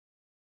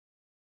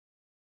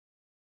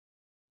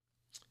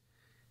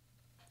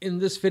In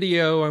this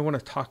video, I want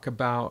to talk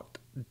about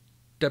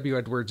W.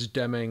 Edwards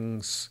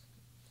Deming's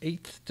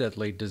eighth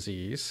deadly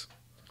disease,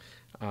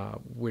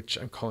 which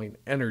I'm calling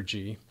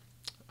energy.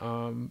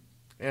 And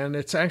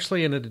it's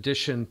actually in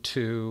addition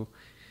to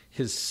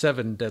his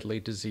seven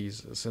deadly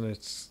diseases, and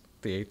it's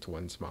the eighth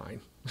one's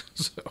mine.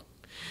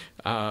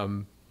 But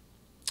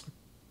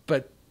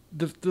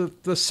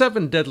the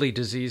seven deadly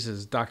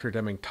diseases Dr.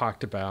 Deming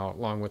talked about,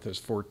 along with his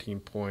 14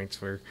 points,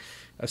 were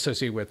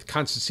associated with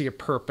constancy of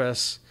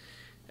purpose,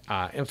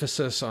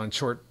 emphasis on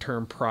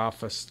short-term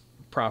profits,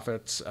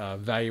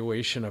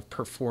 valuation of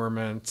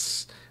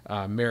performance,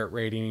 merit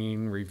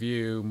rating,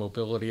 review,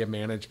 mobility of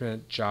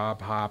management,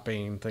 job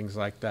hopping, things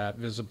like that,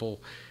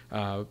 visible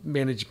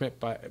management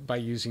by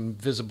using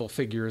visible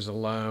figures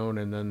alone.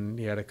 And then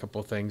he had a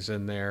couple things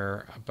in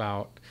there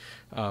about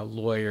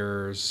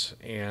lawyers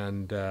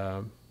and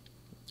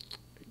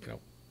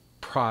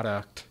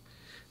product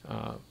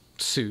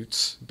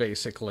suits,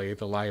 basically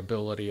the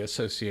liability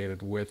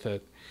associated with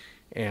it,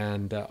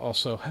 and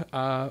also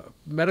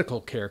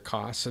medical care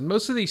costs. And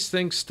most of these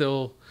things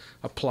still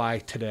apply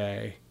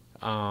today.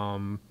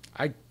 I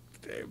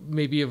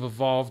maybe have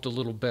evolved a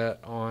little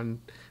bit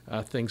on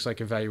things like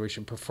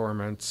evaluation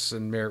performance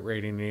and merit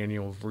rating and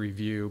annual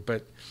review,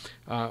 but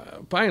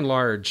by and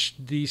large,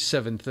 these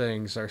seven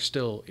things are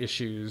still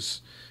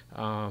issues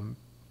at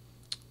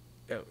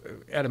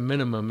a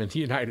minimum in the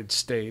United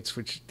States,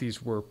 which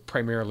these were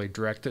primarily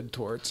directed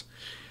towards.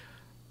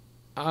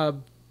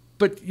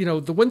 But,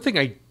 the one thing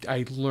I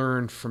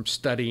learned from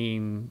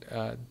studying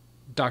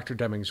Dr.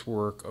 Deming's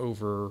work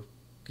over,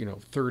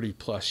 30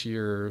 plus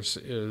years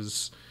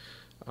is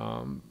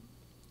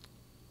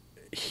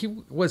he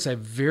was a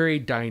very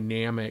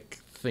dynamic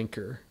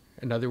thinker.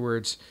 In other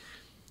words,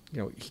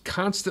 he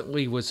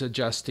constantly was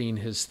adjusting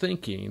his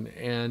thinking,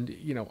 and,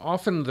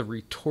 often the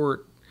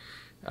retort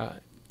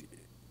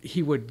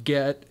he would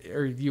get,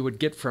 or you would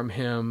get from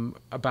him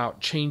about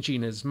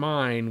changing his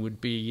mind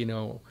would be,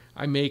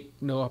 I make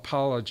no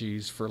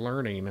apologies for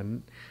learning.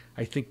 And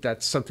I think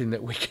that's something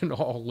that we can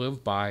all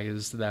live by,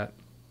 is that,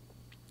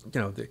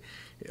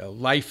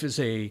 life is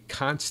a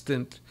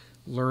constant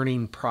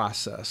learning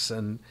process,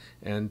 and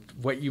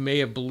what you may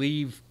have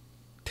believed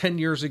 10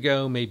 years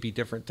ago may be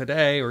different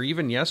today, or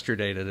even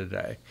yesterday to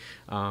today.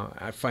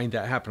 I find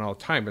that happen all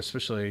the time,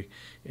 especially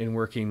in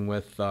working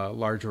with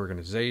large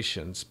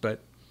organizations.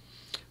 But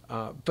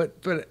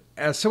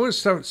as someone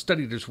who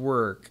studied his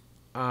work,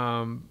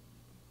 I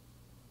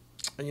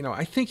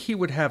think he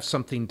would have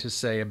something to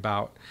say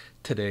about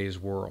today's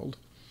world.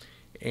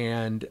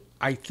 And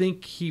I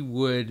think he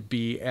would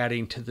be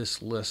adding to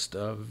this list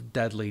of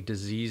deadly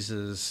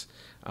diseases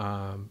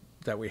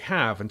that we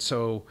have. And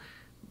so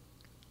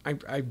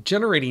I'm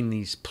generating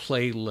these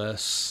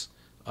playlists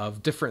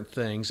of different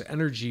things,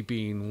 energy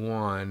being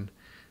one,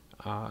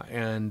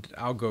 and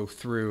I'll go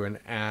through and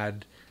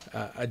add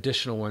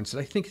additional ones that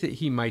I think that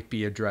he might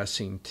be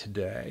addressing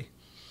today.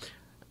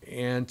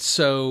 And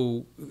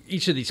so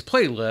each of these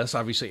playlists,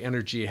 obviously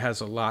energy has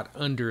a lot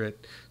under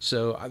it,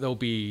 so there'll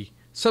be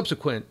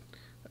subsequent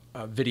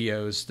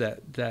videos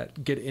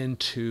that get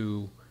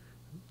into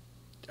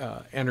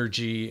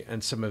energy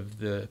and some of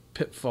the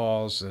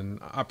pitfalls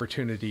and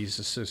opportunities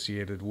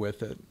associated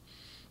with it.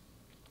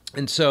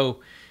 And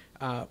so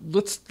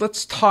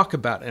let's talk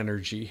about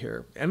energy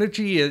here.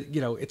 Energy,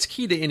 it's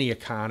key to any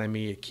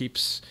economy. It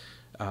keeps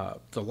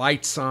the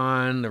lights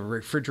on, the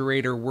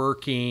refrigerator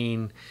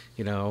working.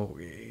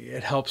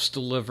 It helps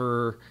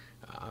deliver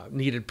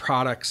needed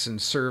products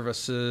and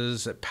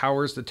services. It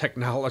powers the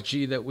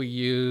technology that we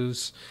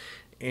use,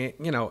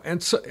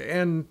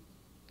 and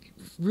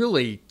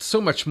really so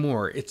much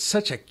more. It's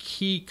such a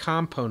key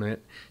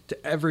component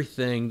to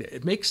everything.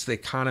 It makes the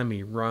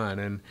economy run.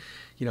 And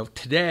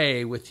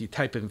today, with the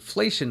type of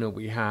inflation that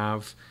we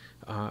have,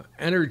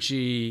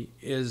 energy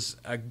is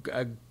a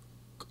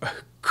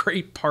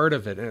great part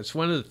of it, and it's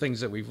one of the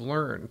things that we've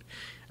learned,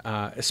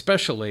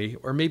 especially,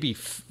 or maybe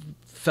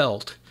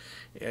felt,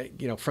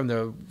 from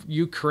the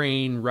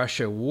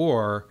Ukraine-Russia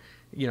war,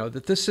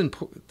 that this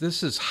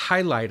has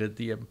highlighted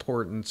the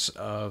importance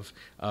of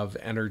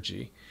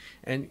energy.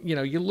 And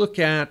you look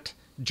at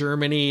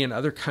Germany and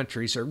other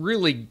countries are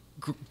really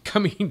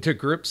coming to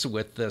grips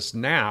with this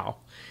now.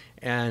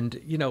 And,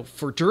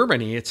 for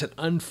Germany, it's an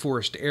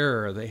unforced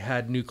error. They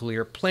had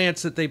nuclear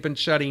plants that they've been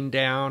shutting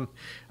down.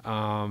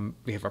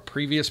 We have a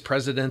previous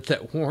president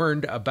that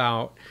warned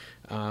about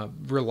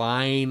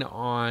relying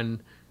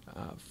on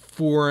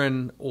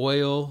foreign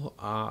oil,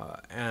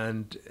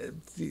 and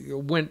it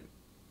went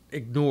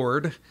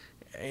ignored.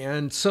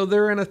 And so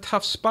they're in a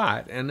tough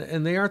spot.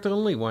 And they aren't the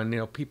only one.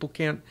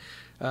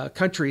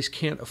 Countries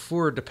can't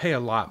afford to pay a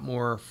lot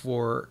more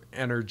for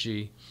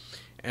energy.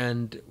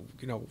 And,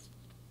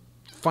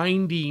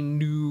 finding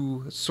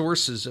new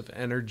sources of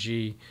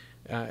energy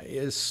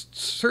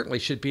certainly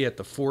should be at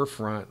the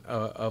forefront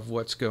of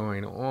what's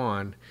going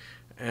on.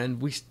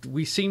 And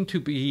we seem to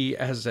be,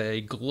 as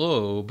a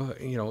globe,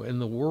 in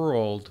the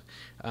world,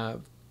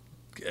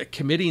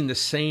 committing the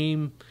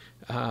same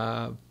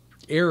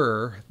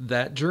error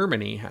that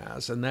Germany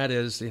has, and that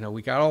is,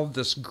 we got all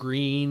this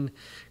green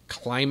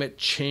climate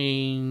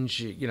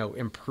change,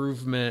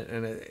 improvement,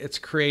 and it's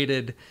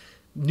created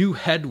new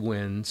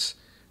headwinds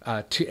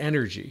to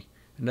energy.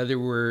 In other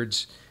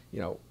words,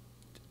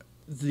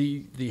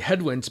 the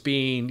headwinds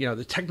being,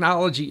 the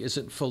technology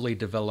isn't fully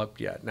developed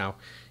yet. Now,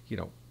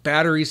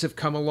 batteries have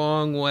come a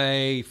long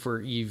way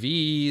for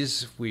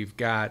EVs. We've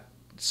got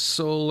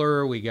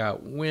solar, we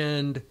got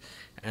wind,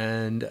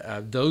 and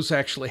those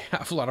actually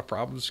have a lot of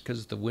problems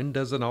because the wind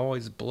doesn't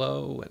always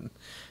blow, and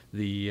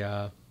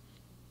the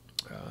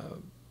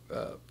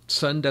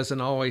sun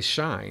doesn't always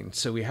shine.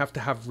 So we have to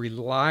have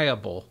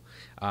reliable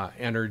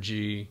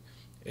energy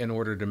in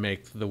order to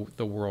make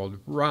the world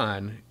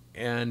run.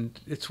 And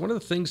it's one of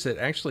the things that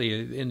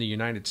actually in the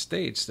United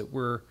States that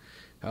we're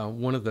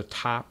one of the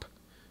top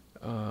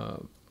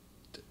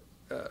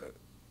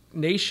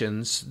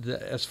nations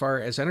that, as far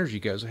as energy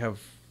goes. We have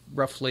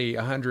roughly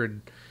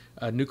 100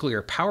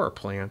 nuclear power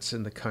plants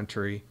in the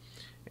country,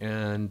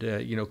 and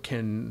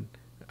can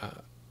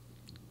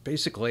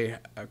basically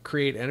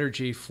create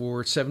energy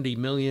for 70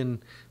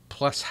 million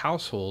plus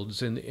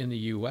households in the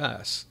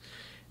U.S.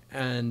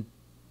 And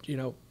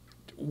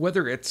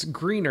whether it's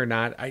green or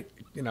not,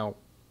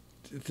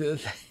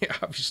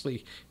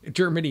 obviously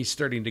Germany's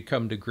starting to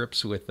come to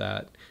grips with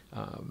that,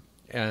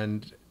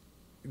 and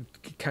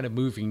kind of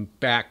moving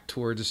back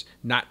towards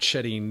not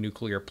shutting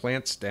nuclear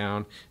plants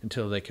down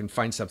until they can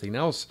find something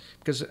else,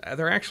 because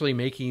they're actually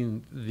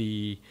making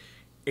the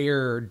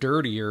air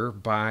dirtier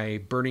by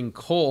burning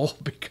coal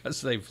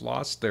because they've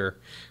lost their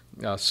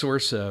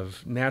source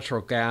of natural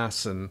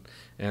gas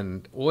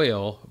and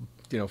oil,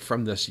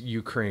 from this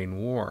Ukraine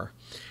war.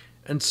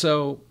 And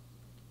so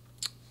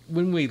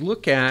when we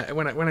look at,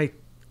 when I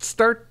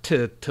start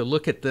to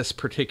look at this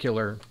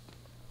particular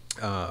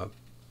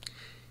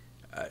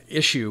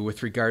issue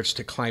with regards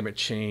to climate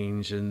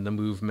change and the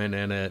movement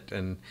in it,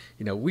 and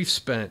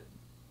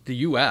the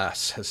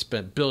U.S. has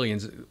spent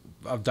billions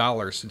of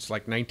dollars since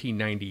like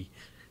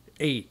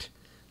 1998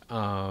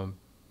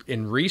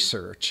 in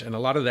research, and a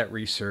lot of that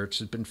research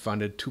has been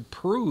funded to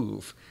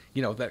prove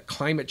that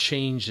climate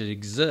change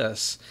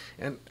exists.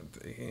 And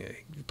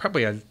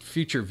probably a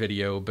future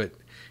video, but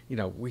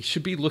we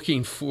should be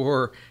looking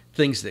for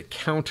things that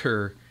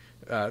counter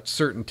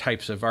certain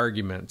types of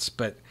arguments.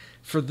 But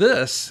for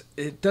this,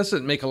 it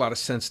doesn't make a lot of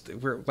sense.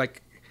 We're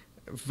like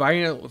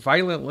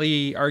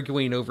violently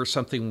arguing over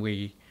something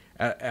we,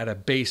 at a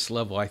base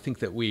level, I think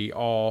that we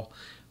all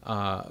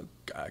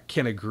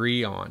can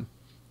agree on.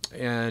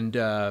 And,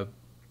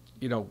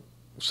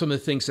 some of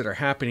the things that are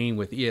happening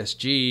with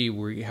ESG,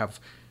 where you have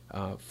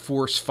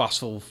forced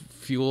fossil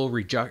fuel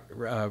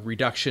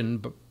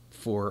reduction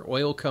for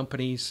oil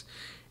companies.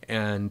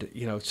 And,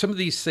 some of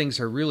these things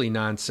are really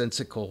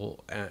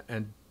nonsensical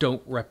and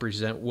don't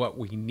represent what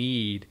we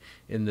need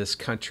in this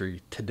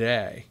country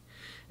today.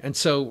 And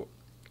so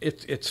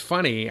it's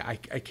funny, I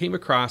came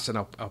across, and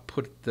I'll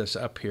put this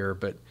up here,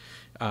 but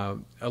a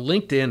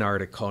LinkedIn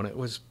article, and it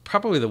was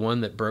probably the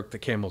one that broke the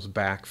camel's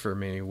back for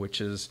me,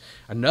 which is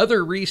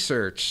another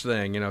research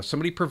thing,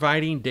 somebody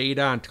providing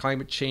data on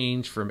climate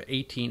change from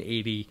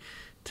 1880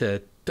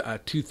 to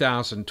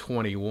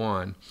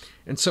 2021.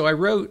 And so I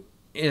wrote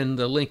in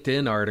the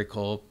LinkedIn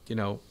article,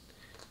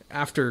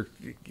 after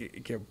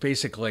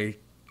basically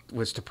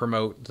was to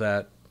promote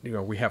that,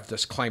 we have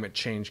this climate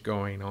change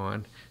going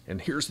on,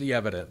 and here's the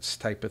evidence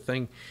type of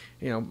thing.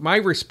 My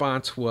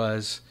response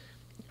was,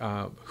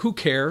 who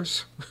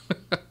cares?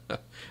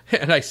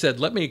 And I said,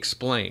 let me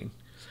explain.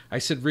 I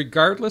said,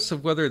 regardless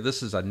of whether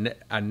this is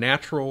a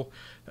natural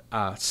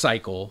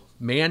cycle,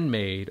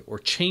 man-made, or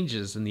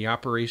changes in the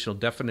operational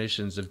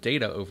definitions of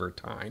data over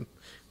time,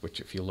 which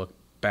if you look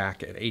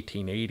back at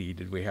 1880,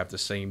 did we have the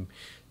same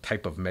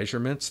type of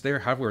measurements there?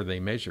 How were they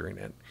measuring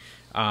it?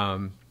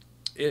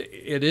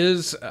 It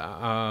is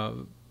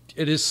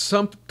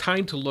some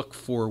time to look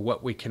for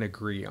what we can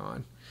agree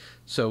on.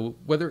 So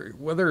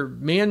whether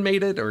man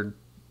made it or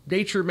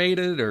nature made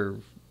it, or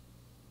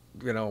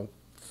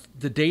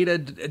the data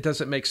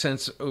doesn't make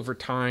sense over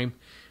time,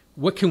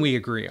 what can we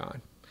agree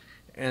on?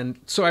 And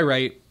so I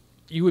write,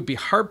 you would be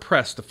hard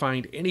pressed to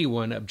find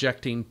anyone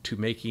objecting to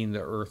making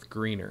the earth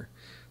greener.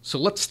 So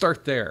let's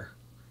start there.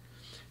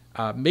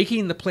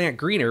 Making the plant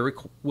greener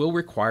will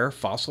require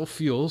fossil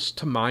fuels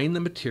to mine the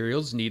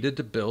materials needed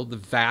to build the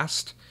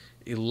vast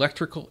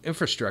electrical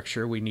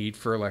infrastructure we need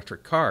for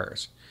electric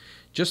cars.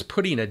 Just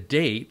putting a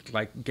date,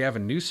 like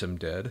Gavin Newsom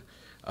did,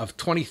 of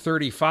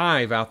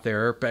 2035 out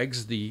there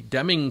begs the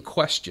Deming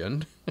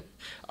question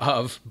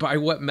of by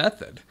what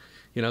method?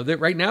 That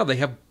right now they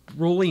have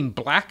rolling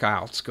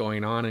blackouts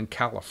going on in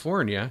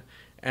California.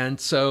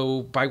 And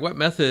so by what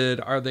method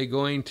are they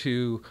going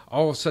to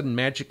all of a sudden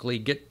magically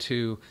get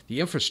to the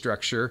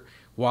infrastructure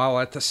while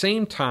at the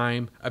same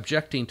time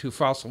objecting to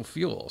fossil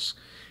fuels?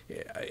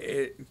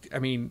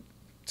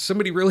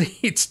 Somebody really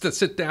needs to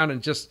sit down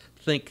and just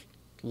think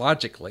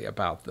logically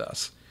about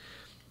this.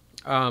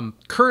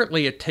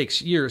 Currently, it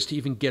takes years to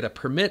even get a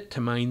permit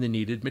to mine the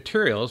needed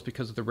materials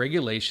because of the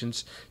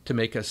regulations to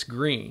make us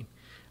green.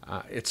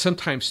 It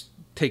sometimes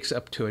takes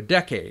up to a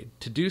decade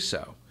to do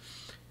so.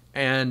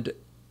 And,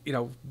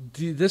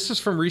 this is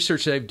from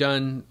research that I've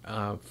done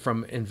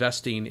from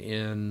investing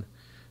in,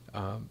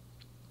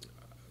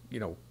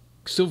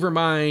 silver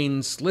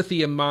mines,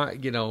 lithium,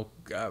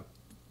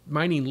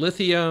 mining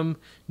lithium,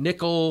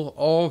 nickel,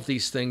 all of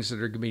these things that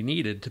are going to be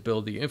needed to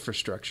build the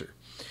infrastructure.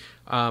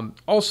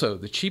 Also,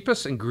 the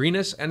cheapest and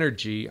greenest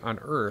energy on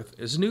Earth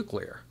is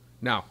nuclear.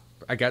 Now,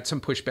 I got some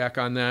pushback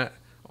on that,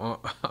 on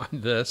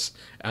this,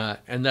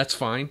 and that's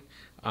fine.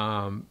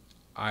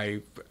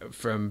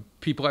 From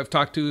people I've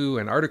talked to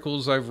and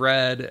articles I've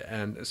read,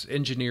 and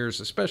engineers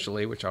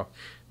especially, which I'll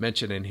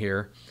mention in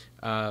here,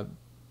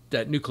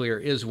 that nuclear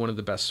is one of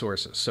the best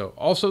sources. So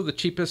also the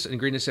cheapest and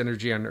greenest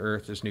energy on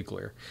Earth is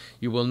nuclear.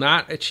 You will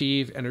not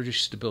achieve energy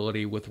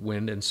stability with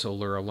wind and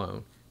solar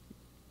alone.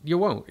 You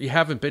won't. You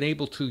haven't been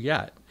able to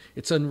yet.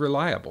 It's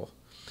unreliable.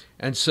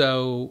 And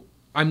so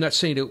I'm not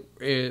saying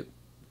it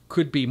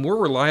could be more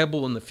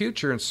reliable in the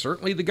future, and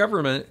certainly the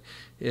government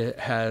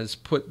has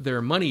put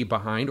their money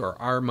behind, or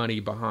our money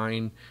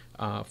behind,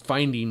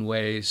 finding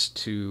ways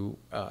to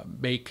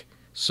make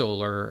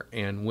solar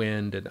and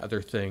wind and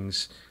other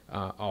things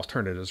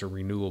alternatives, or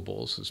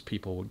renewables, as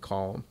people would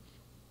call them.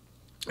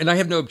 And I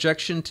have no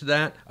objection to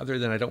that, other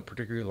than I don't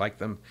particularly like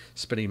them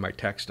spending my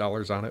tax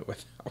dollars on it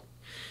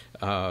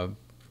without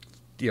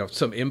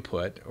some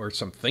input or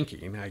some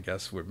thinking, I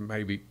guess,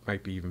 might be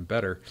even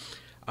better.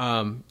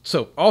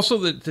 So also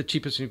the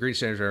cheapest and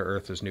greenest energy on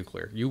Earth is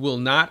nuclear. You will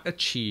not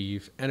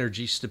achieve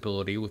energy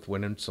stability with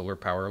wind and solar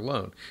power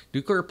alone.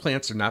 Nuclear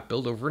plants are not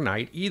built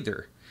overnight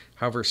either.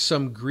 However,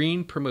 some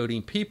green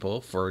promoting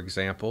people, for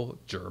example,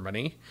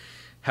 Germany,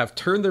 have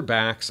turned their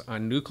backs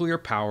on nuclear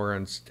power,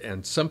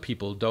 and some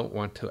people don't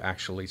want to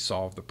actually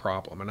solve the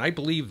problem. And I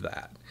believe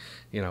that.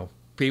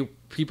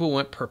 People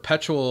want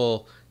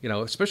perpetual,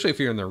 especially if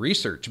you're in the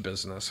research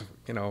business,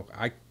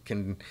 I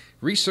can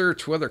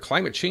research whether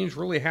climate change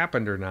really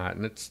happened or not.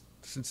 And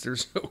since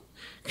there's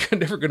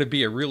never going to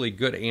be a really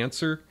good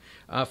answer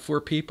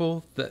for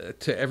people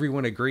to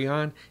everyone agree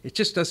on, it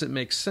just doesn't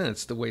make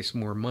sense to waste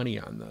more money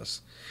on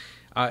this.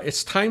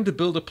 It's time to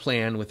build a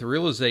plan with the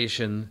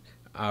realization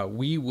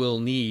we will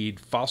need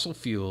fossil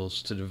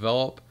fuels to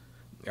develop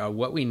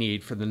what we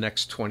need for the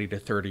next 20 to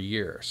 30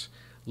 years.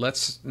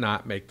 Let's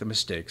not make the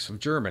mistakes of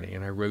Germany.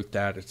 And I wrote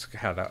that. It's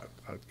had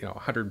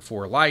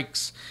 104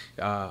 likes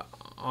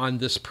on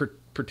this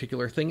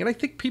particular thing. And I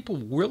think people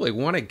really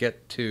want to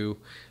get to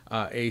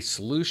a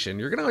solution.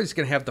 You're always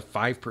going to have the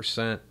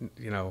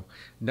 5%,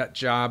 nut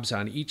jobs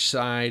on each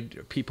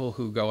side, people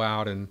who go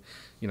out and,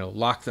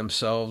 lock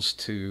themselves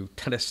to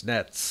tennis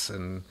nets,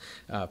 and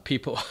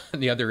people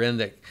on the other end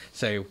that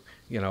say,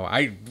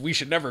 we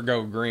should never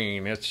go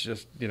green. It's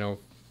just,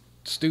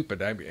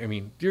 stupid. I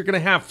mean, you're going to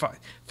have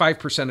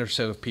 5% or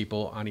so of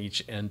people on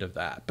each end of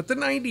that. But the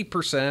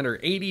 90% or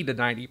 80 to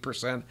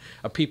 90%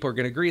 of people are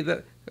going to agree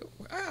that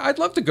I'd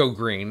love to go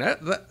green.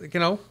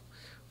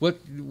 What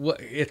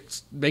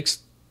it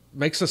makes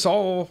us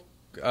all,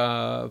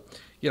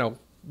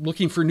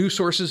 looking for new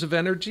sources of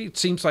energy. It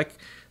seems like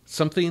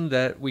something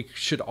that we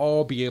should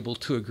all be able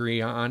to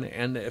agree on.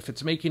 And if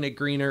it's making it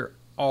greener,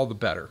 all the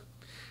better.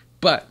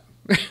 But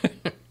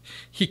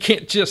you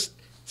can't just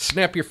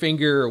snap your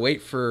finger or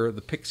wait for the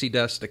pixie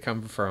dust to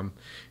come from,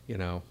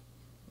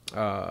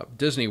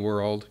 Disney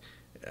World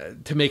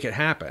to make it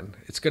happen.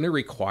 It's going to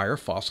require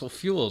fossil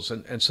fuels.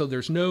 And so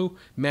there's no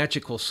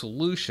magical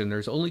solution.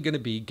 There's only going to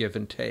be give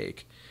and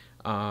take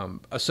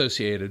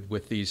associated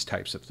with these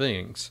types of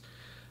things.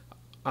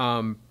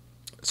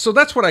 So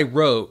that's what I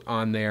wrote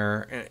on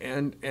there.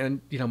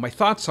 And my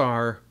thoughts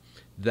are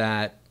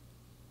that,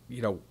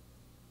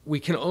 we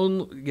can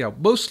only,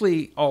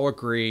 mostly all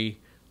agree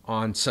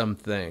on some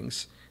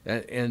things.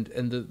 And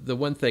the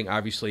one thing,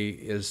 obviously,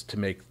 is to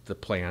make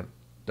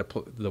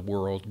the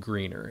world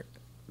greener.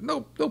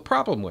 No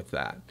problem with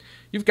that.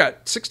 You've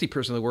got 60%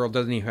 of the world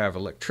doesn't even have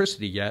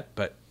electricity yet,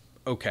 but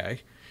okay.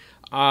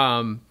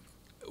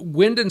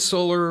 Wind and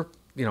solar,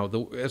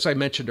 as I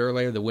mentioned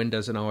earlier, the wind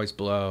doesn't always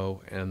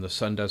blow and the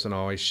sun doesn't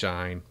always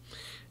shine.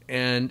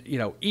 And,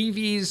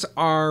 EVs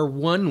are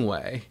one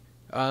way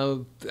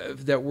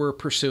that we're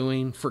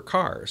pursuing for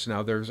cars.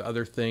 Now, there's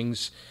other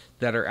things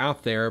that are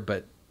out there,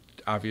 but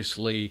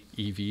obviously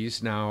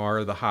EVs now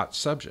are the hot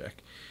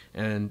subject.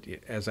 And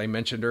as I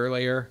mentioned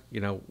earlier,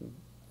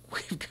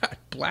 we've got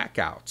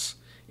blackouts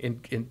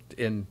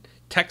in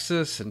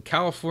Texas and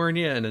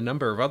California and a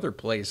number of other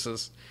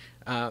places.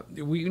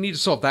 We need to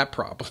solve that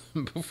problem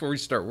before we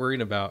start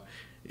worrying about,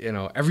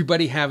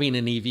 everybody having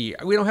an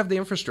EV. We don't have the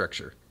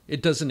infrastructure.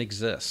 It doesn't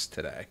exist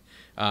today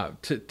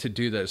to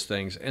do those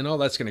things. And all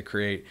that's going to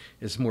create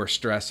is more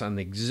stress on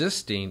the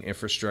existing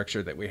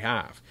infrastructure that we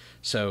have.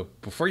 So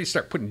before you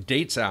start putting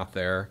dates out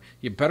there,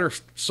 you better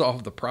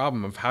solve the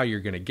problem of how you're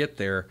going to get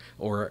there,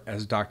 or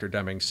as Dr.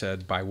 Deming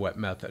said, by what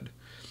method.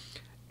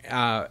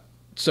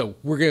 So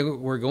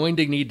we're going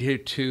to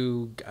need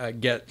to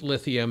get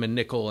lithium and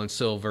nickel and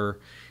silver,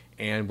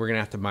 and we're going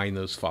to have to mine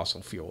those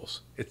fossil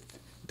fuels.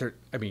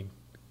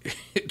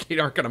 they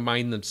aren't going to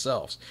mine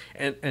themselves.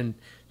 And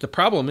the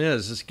problem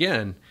is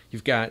again,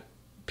 you've got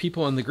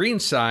people on the green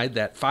side,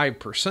 that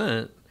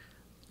 5%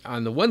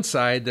 on the one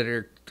side, that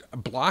are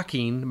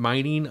blocking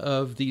mining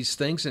of these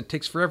things, and it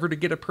takes forever to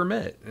get a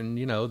permit. And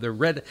the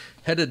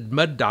red-headed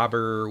mud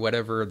dauber or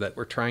whatever that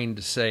we're trying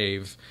to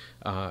save,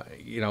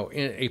 in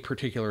a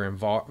particular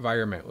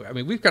environment. I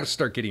mean, we've got to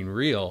start getting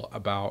real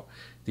about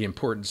the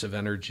importance of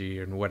energy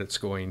and what it's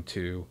going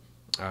to,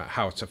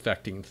 how it's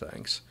affecting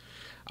things.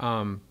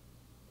 And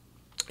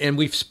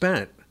we've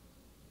spent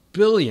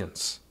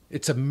billions.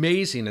 It's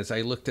amazing, as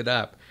I looked it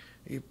up,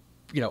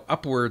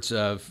 upwards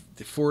of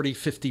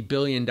 $40-50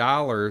 billion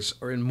or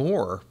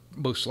more,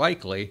 most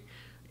likely,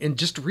 in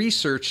just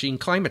researching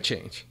climate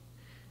change.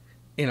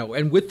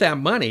 And with that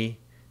money,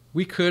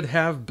 we could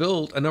have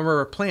built a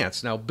number of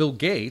plants. Now, Bill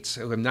Gates,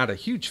 who I'm not a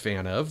huge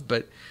fan of,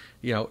 but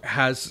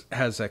has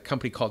a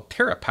company called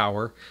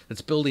TerraPower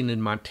that's building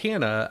in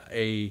Montana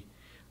a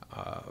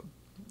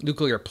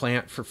nuclear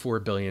plant for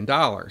 $4 billion.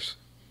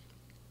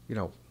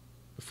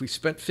 If we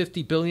spent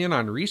 $50 billion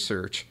on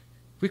research,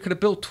 we could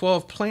have built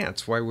 12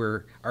 plants while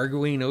we're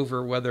arguing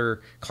over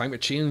whether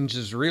climate change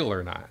is real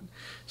or not.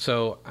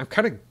 So I'm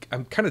kind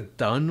of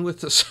done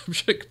with the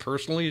subject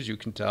personally, as you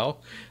can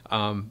tell.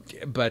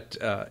 But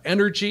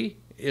energy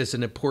is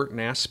an important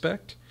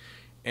aspect,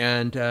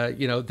 and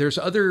there's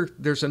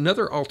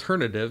another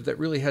alternative that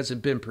really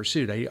hasn't been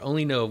pursued. I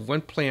only know of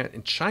one plant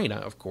in China,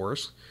 of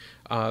course,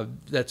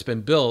 that's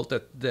been built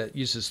that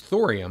uses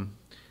thorium,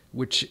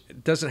 which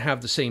doesn't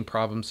have the same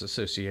problems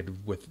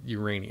associated with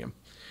uranium.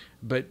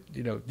 But,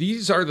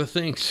 these are the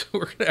things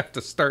we're going to have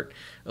to start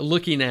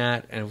looking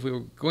at. And if we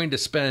were going to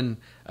spend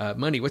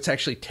money, let's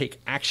actually take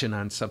action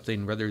on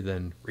something rather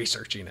than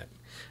researching it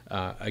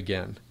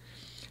again.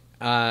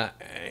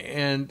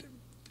 And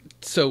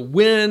so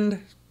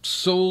wind,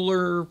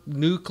 solar,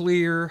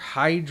 nuclear,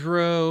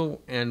 hydro,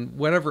 and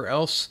whatever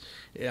else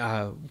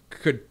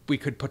we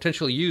could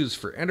potentially use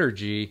for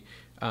energy,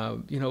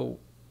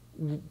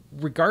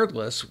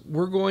 regardless,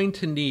 we're going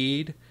to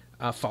need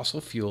fossil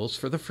fuels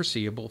for the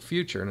foreseeable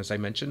future. And as I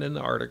mentioned in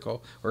the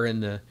article, or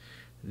in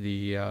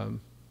the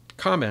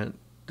comment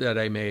that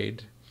I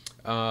made,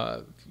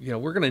 we're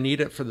going to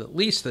need it for at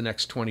least the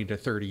next 20 to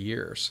 30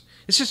 years.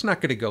 It's just not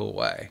going to go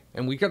away.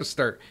 And we got to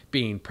start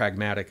being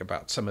pragmatic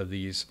about some of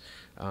these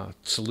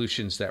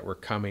solutions that we're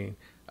coming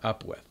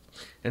up with.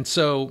 And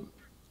so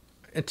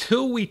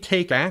until we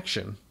take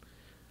action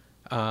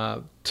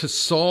to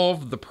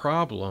solve the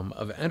problem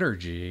of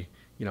energy,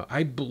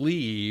 I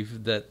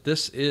believe that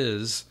this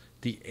is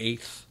the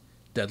 8th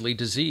deadly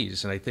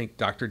disease. And I think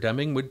Dr.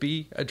 Deming would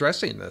be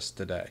addressing this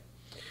today.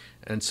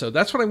 And so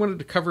that's what I wanted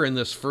to cover in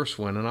this first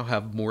one. And I'll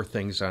have more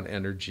things on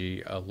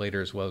energy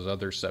later, as well as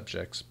other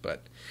subjects.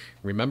 But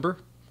remember,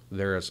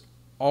 there is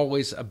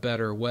always a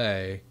better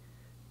way.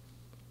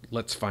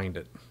 Let's find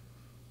it.